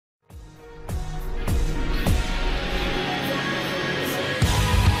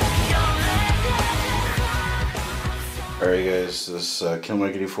Alright guys, this is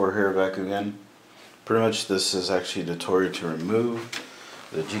Mike 84 here, back again. Pretty much this is actually a tutorial to remove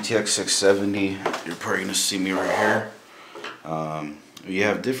the GTX 670. You're probably going to see me right here. You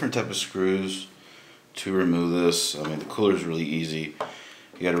have different type of screws to remove this. I mean, the cooler is really easy.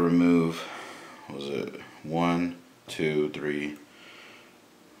 You got to remove, what was it, 1, 2, 3,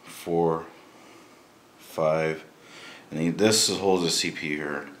 4, 5, and this holds the CPU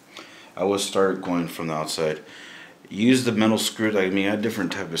here. I would start going from the outside. Use the metal screw. I mean, I have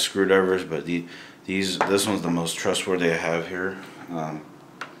different type of screwdrivers, but this one's the most trustworthy I have here.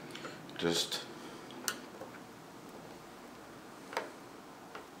 Just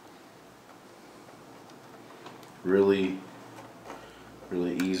really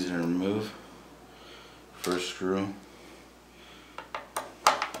easy to remove. First screw.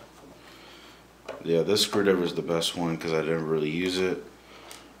 Yeah, this screwdriver is the best one because I didn't really use it.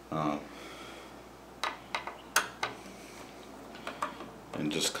 And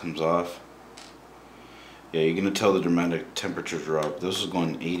just comes off. Yeah, you're gonna tell the dramatic temperature drop. This is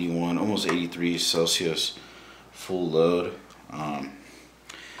going 81, almost 83 Celsius full load. I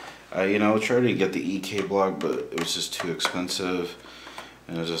tried to get the EVGA block, but it was just too expensive,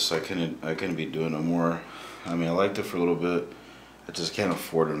 and it was just I couldn't be doing no more. I mean, I liked it for a little bit. I just can't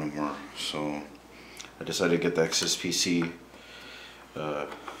afford it no more. So I decided to get the XSPC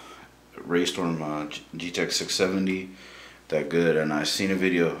Razor GTX 670. That good. And I seen a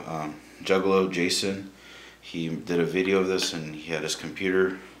video, Juggalo Jason, he did a video of this, and he had his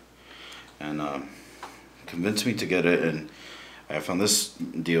computer and convinced me to get it, and I found this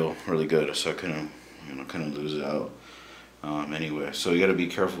deal really good, so I couldn't lose it out. Anyway, so you got to be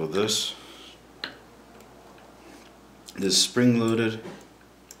careful with this. This spring loaded.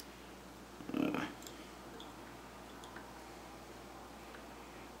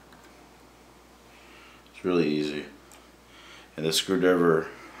 It's really easy. And this screwdriver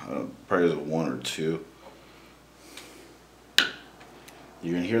probably is a 1 or 2.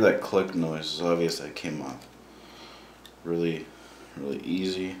 You're gonna hear that click noise. It's obvious that it came off. Really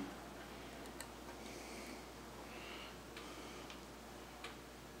easy.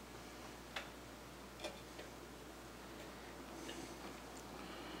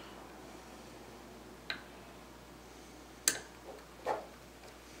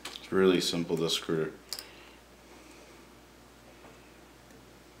 It's really simple, this screwdriver.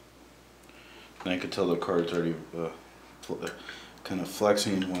 And I can tell the card's already kind of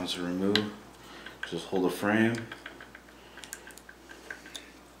flexing once it's removed. Just hold the frame.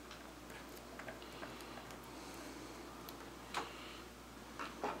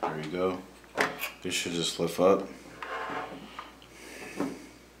 There you go. This should just lift up.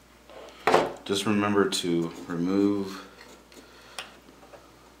 Just remember to remove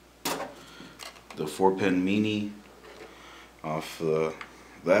the 4-pin mini off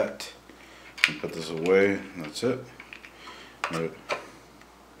that. And put this away, and that's it. Right.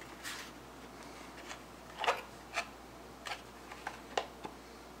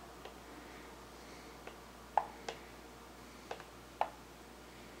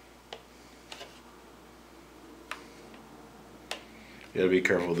 You gotta be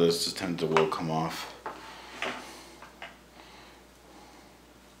careful with this, the tender will come off.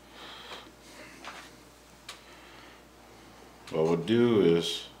 What we'll do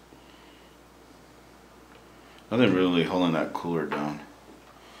is nothing really holding that cooler down.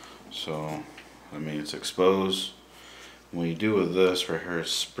 So, I mean, it's exposed. When you do with this right here,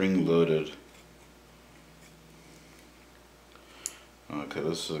 it's spring loaded. Okay,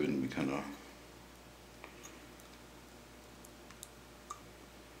 this is going to be kind of...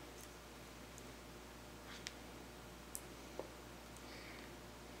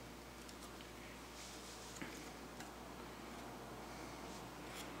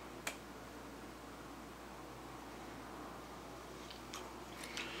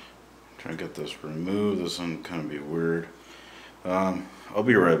 Trying to get this removed. This one kind of be weird. I'll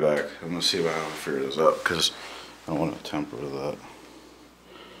be right back. I'm gonna see how I figure this out because I don't want to tamper with that.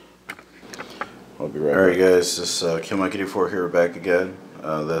 I'll be right back. Alright guys, this is Mike 84 here, back again.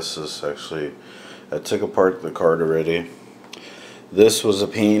 This is actually, I took apart the card already. This was a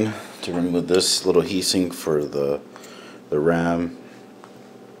pain to remove this little heatsink for the RAM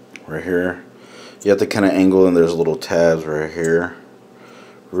right here. You have to kind of angle, and there's little tabs right here.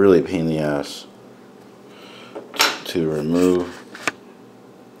 Really pain in the ass to remove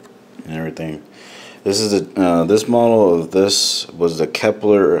and everything. This is this model of this was the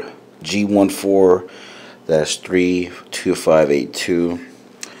Kepler G14-32582.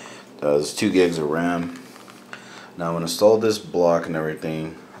 There's 2 gigs of RAM. Now I'm gonna install this block and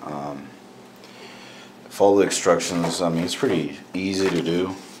everything. follow the instructions. I mean, it's pretty easy to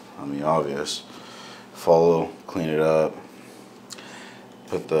do. I mean, obvious. Follow, clean it up,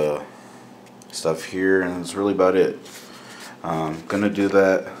 put the stuff here, and that's really about it. I'm gonna do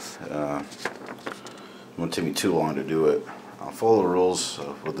that. It won't take me too long to do it. I'll follow the rules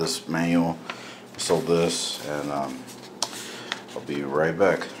with this manual, install this, and I'll be right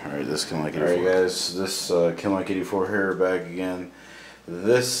back. Alright, this is Kinlike 84. Alright guys, this Kinlike 84 here, back again.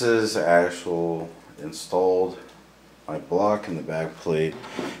 This is actual installed my block and the back plate.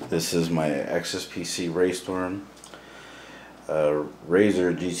 This is my XSPC Razor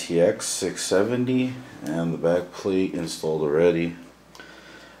GTX 670, and the back plate installed already.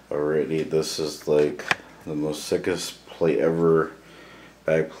 This is like the most sickest plate ever.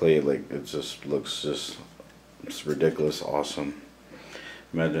 Back plate, like, it just looks it's ridiculous, awesome.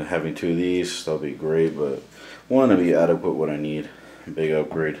 Imagine having two of these, that'll be great, but one to be adequate what I need. Big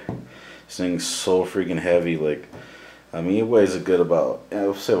upgrade. This thing's so freaking heavy. Like, I mean, it weighs a good about,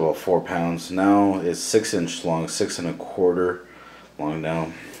 I'll say about 4 pounds. Now it's 6 inch long, 6 1/4 long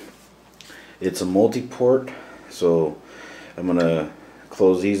now. It's a multi-port, so I'm gonna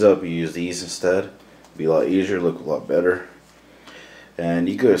close these up and use these instead. Be a lot easier, look a lot better. And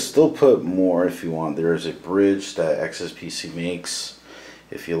you could still put more if you want. There is a bridge that XSPC makes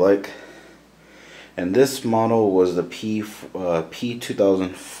if you like. And this model was the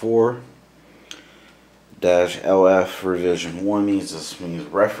P2004-LF revision 1. This means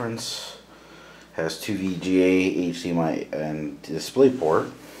reference. Has 2 VGA, HDMI, and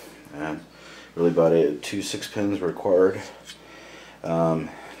DisplayPort. And really about it. 2 6-pins required.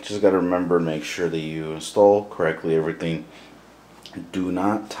 Just got to remember and make sure that you install correctly everything. Do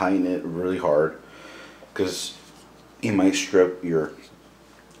not tighten it really hard, because you might strip the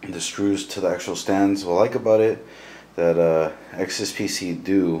screws to the actual stands. What I like about it that XSPC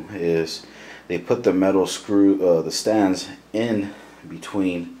do is they put the metal screw, the stands in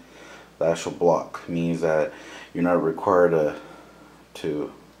between the actual block. Means that you're not required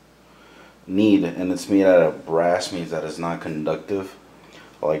to need, and it's made out of brass, means that it's not conductive.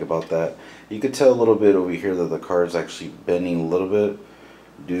 I like about that. You could tell a little bit over here that the card is actually bending a little bit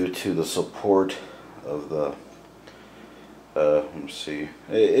due to the support of the let me see.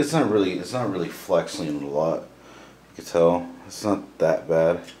 It's not really flexing a lot. You can tell it's not that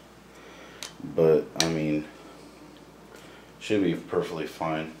bad, but I mean, should be perfectly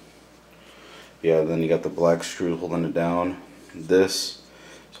fine. Yeah, then you got the black screw holding it down. This,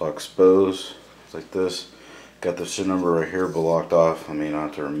 so I'll expose. It's like this. Got the serial number right here blocked off. I mean, I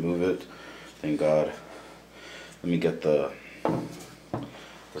have to remove it. Thank God. Let me get the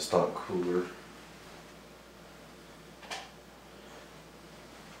stock cooler.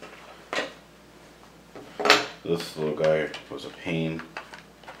 This little guy was a pain.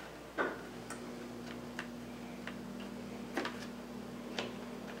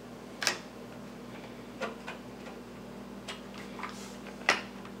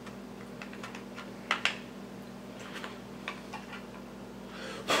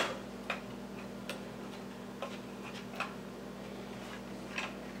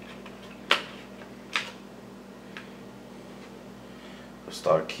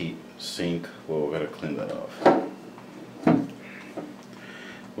 Stock heat sink. Well, we gotta clean that off.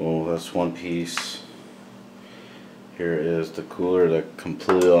 Well, that's one piece. Here is the cooler that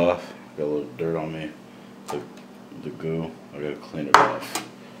completely off. Got a little dirt on me. The goo. I gotta clean it off.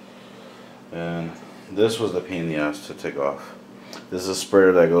 And this was the pain in the ass to take off. This is a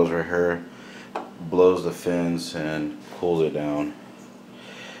sprayer that goes right here, blows the fins and cools it down.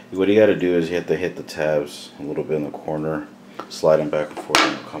 What you gotta do is you have to hit the tabs a little bit in the corner. Slide them back and forth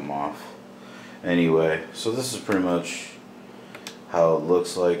and it'll come off. Anyway, so this is pretty much how it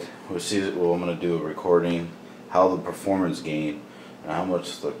looks like. We'll see. Well, I'm gonna do a recording how the performance gain and how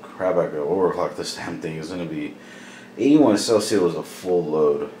much the crap I could overclock this damn thing is gonna be. 81 Celsius was a full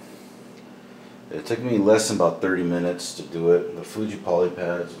load. It took me less than about 30 minutes to do it. The Fuji poly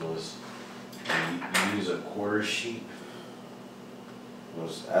pads was, you use a quarter sheet.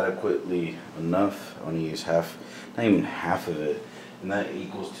 Was adequately enough. I only use half, not even half of it, and that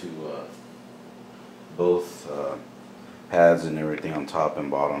equals to both pads and everything on top and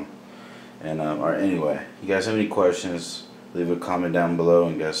bottom. And anyway, you guys have any questions, leave a comment down below,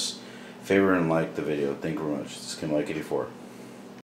 and guys, favorite and like the video. Thank you very much. This is Kinlike 84.